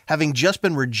 Having just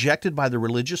been rejected by the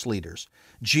religious leaders,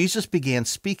 Jesus began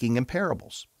speaking in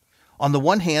parables. On the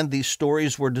one hand, these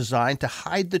stories were designed to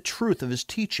hide the truth of his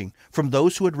teaching from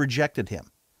those who had rejected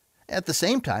him. At the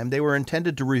same time, they were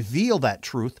intended to reveal that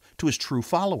truth to his true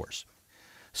followers.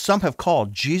 Some have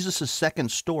called Jesus'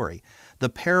 second story the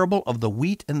parable of the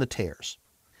wheat and the tares.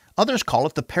 Others call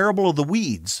it the parable of the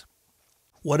weeds.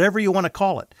 Whatever you want to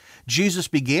call it, Jesus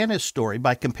began his story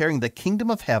by comparing the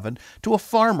kingdom of heaven to a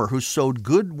farmer who sowed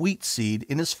good wheat seed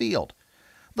in his field.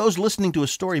 Those listening to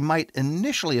his story might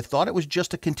initially have thought it was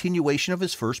just a continuation of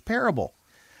his first parable.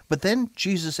 But then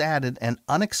Jesus added an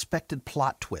unexpected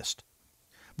plot twist.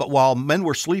 But while men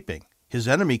were sleeping, his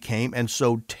enemy came and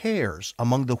sowed tares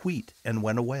among the wheat and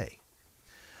went away.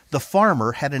 The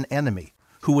farmer had an enemy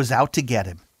who was out to get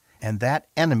him, and that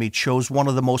enemy chose one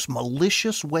of the most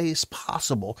malicious ways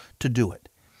possible to do it.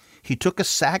 He took a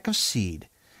sack of seed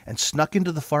and snuck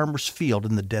into the farmer's field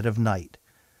in the dead of night.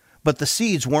 But the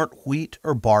seeds weren't wheat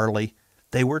or barley,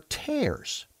 they were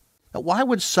tares. Now, why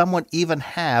would someone even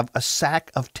have a sack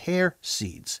of tare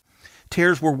seeds?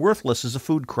 Tares were worthless as a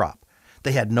food crop.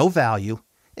 They had no value,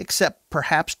 except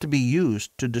perhaps to be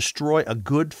used to destroy a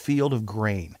good field of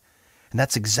grain. And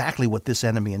that's exactly what this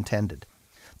enemy intended.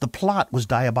 The plot was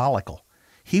diabolical.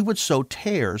 He would sow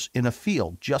tares in a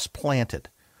field just planted.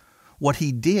 What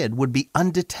he did would be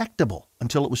undetectable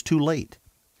until it was too late.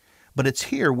 But it's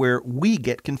here where we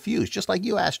get confused, just like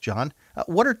you asked, John.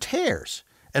 What are tares,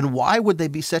 and why would they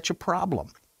be such a problem?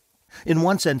 In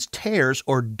one sense, tares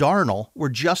or darnel were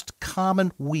just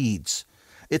common weeds.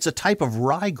 It's a type of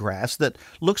ryegrass that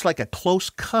looks like a close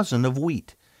cousin of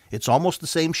wheat. It's almost the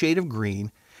same shade of green,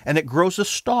 and it grows a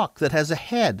stalk that has a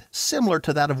head similar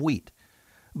to that of wheat.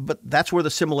 But that's where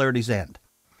the similarities end.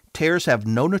 Tares have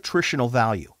no nutritional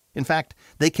value. In fact,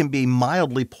 they can be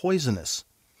mildly poisonous.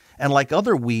 And like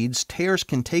other weeds, tares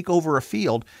can take over a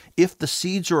field if the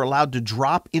seeds are allowed to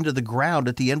drop into the ground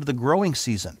at the end of the growing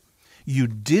season. You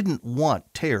didn't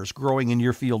want tares growing in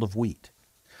your field of wheat.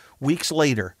 Weeks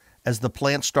later, as the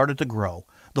plant started to grow,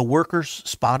 the workers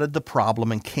spotted the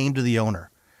problem and came to the owner.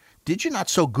 "Did you not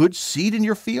sow good seed in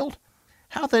your field?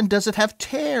 How then does it have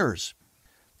tares?"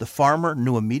 The farmer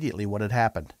knew immediately what had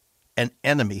happened. An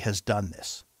enemy has done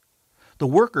this. The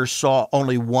workers saw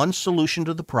only one solution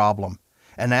to the problem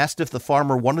and asked if the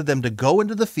farmer wanted them to go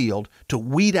into the field to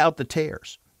weed out the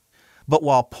tares. But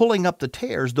while pulling up the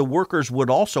tares, the workers would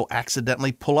also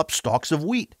accidentally pull up stalks of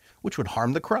wheat, which would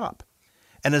harm the crop.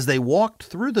 And as they walked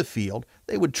through the field,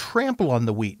 they would trample on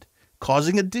the wheat,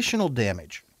 causing additional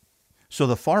damage. So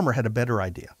the farmer had a better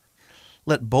idea.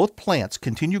 Let both plants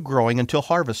continue growing until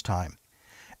harvest time.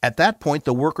 At that point,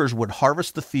 the workers would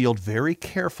harvest the field very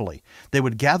carefully. They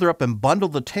would gather up and bundle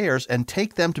the tares and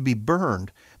take them to be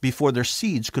burned before their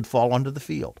seeds could fall onto the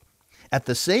field. At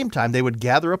the same time, they would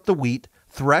gather up the wheat,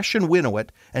 thresh and winnow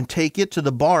it, and take it to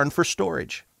the barn for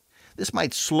storage. This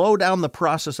might slow down the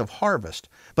process of harvest,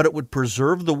 but it would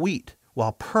preserve the wheat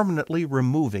while permanently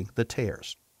removing the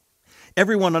tares.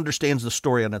 Everyone understands the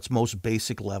story on its most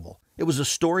basic level. It was a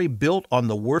story built on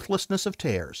the worthlessness of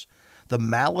tares, the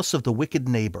malice of the wicked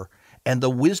neighbor, and the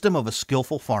wisdom of a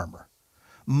skillful farmer.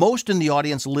 Most in the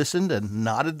audience listened and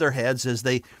nodded their heads as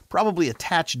they probably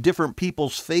attached different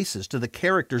people's faces to the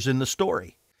characters in the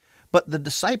story. But the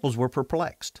disciples were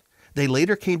perplexed. They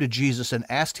later came to Jesus and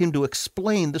asked him to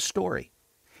explain the story.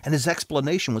 And his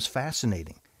explanation was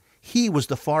fascinating. He was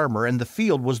the farmer and the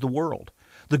field was the world.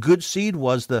 The good seed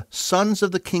was the sons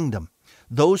of the kingdom,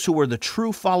 those who were the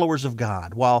true followers of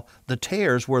God, while the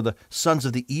tares were the sons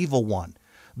of the evil one,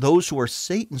 those who are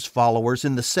Satan's followers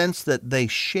in the sense that they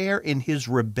share in his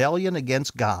rebellion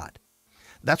against God.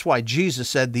 That's why Jesus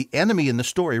said the enemy in the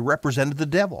story represented the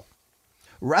devil.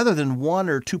 Rather than 1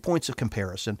 or 2 points of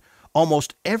comparison,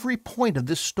 almost every point of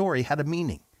this story had a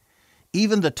meaning.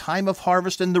 Even the time of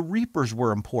harvest and the reapers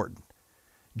were important.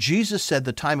 Jesus said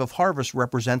the time of harvest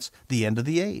represents the end of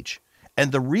the age,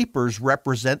 and the reapers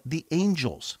represent the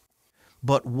angels.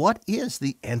 But what is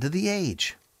the end of the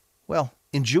age? Well,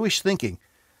 in Jewish thinking,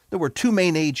 there were two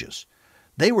main ages.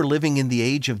 They were living in the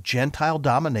age of Gentile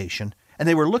domination, and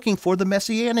they were looking for the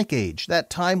Messianic age, that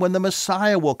time when the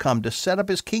Messiah will come to set up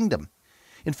his kingdom.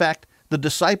 In fact, the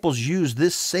disciples used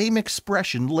this same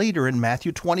expression later in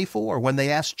Matthew 24 when they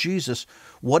asked Jesus,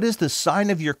 "What is the sign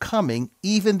of your coming,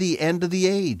 even the end of the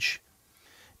age?"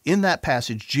 In that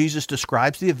passage, Jesus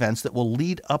describes the events that will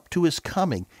lead up to his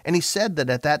coming, and he said that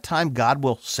at that time God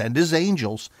will send his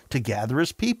angels to gather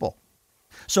his people.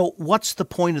 So what's the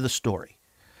point of the story?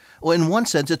 Well, in one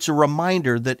sense, it's a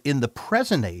reminder that in the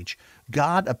present age,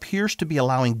 God appears to be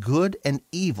allowing good and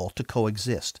evil to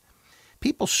coexist.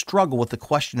 People struggle with the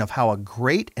question of how a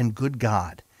great and good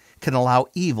God can allow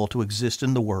evil to exist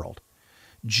in the world.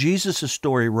 Jesus'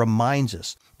 story reminds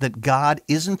us that God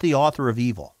isn't the author of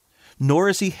evil, nor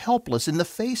is he helpless in the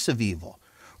face of evil.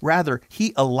 Rather,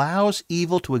 he allows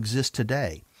evil to exist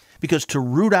today, because to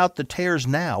root out the tares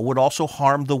now would also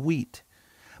harm the wheat.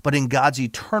 But in God's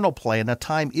eternal plan, a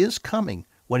time is coming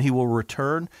when he will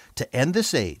return to end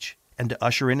this age and to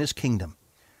usher in his kingdom.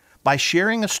 By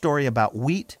sharing a story about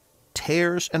wheat,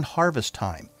 tares, and harvest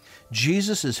time,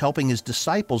 Jesus is helping his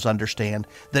disciples understand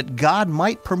that God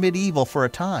might permit evil for a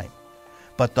time,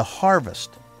 but the harvest,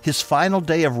 his final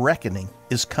day of reckoning,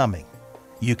 is coming.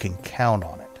 You can count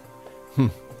on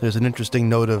it. There's an interesting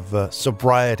note of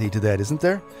sobriety to that, isn't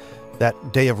there?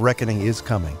 That day of reckoning is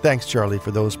coming. Thanks, Charlie,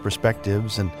 for those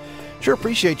perspectives, and sure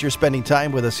appreciate your spending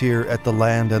time with us here at The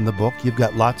Land and the Book. You've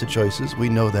got lots of choices. We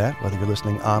know that, whether you're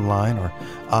listening online or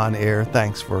on air.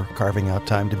 Thanks for carving out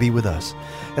time to be with us.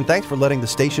 And thanks for letting the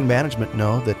station management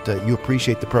know that you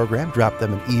appreciate the program. Drop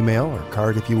them an email or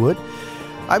card if you would.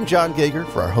 I'm John Gager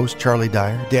for our host, Charlie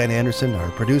Dyer. Dan Anderson, our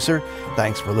producer.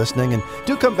 Thanks for listening, and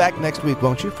do come back next week,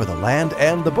 won't you, for The Land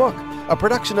and the Book, a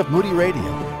production of Moody Radio,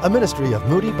 a ministry of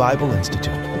Moody Bible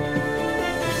Institute.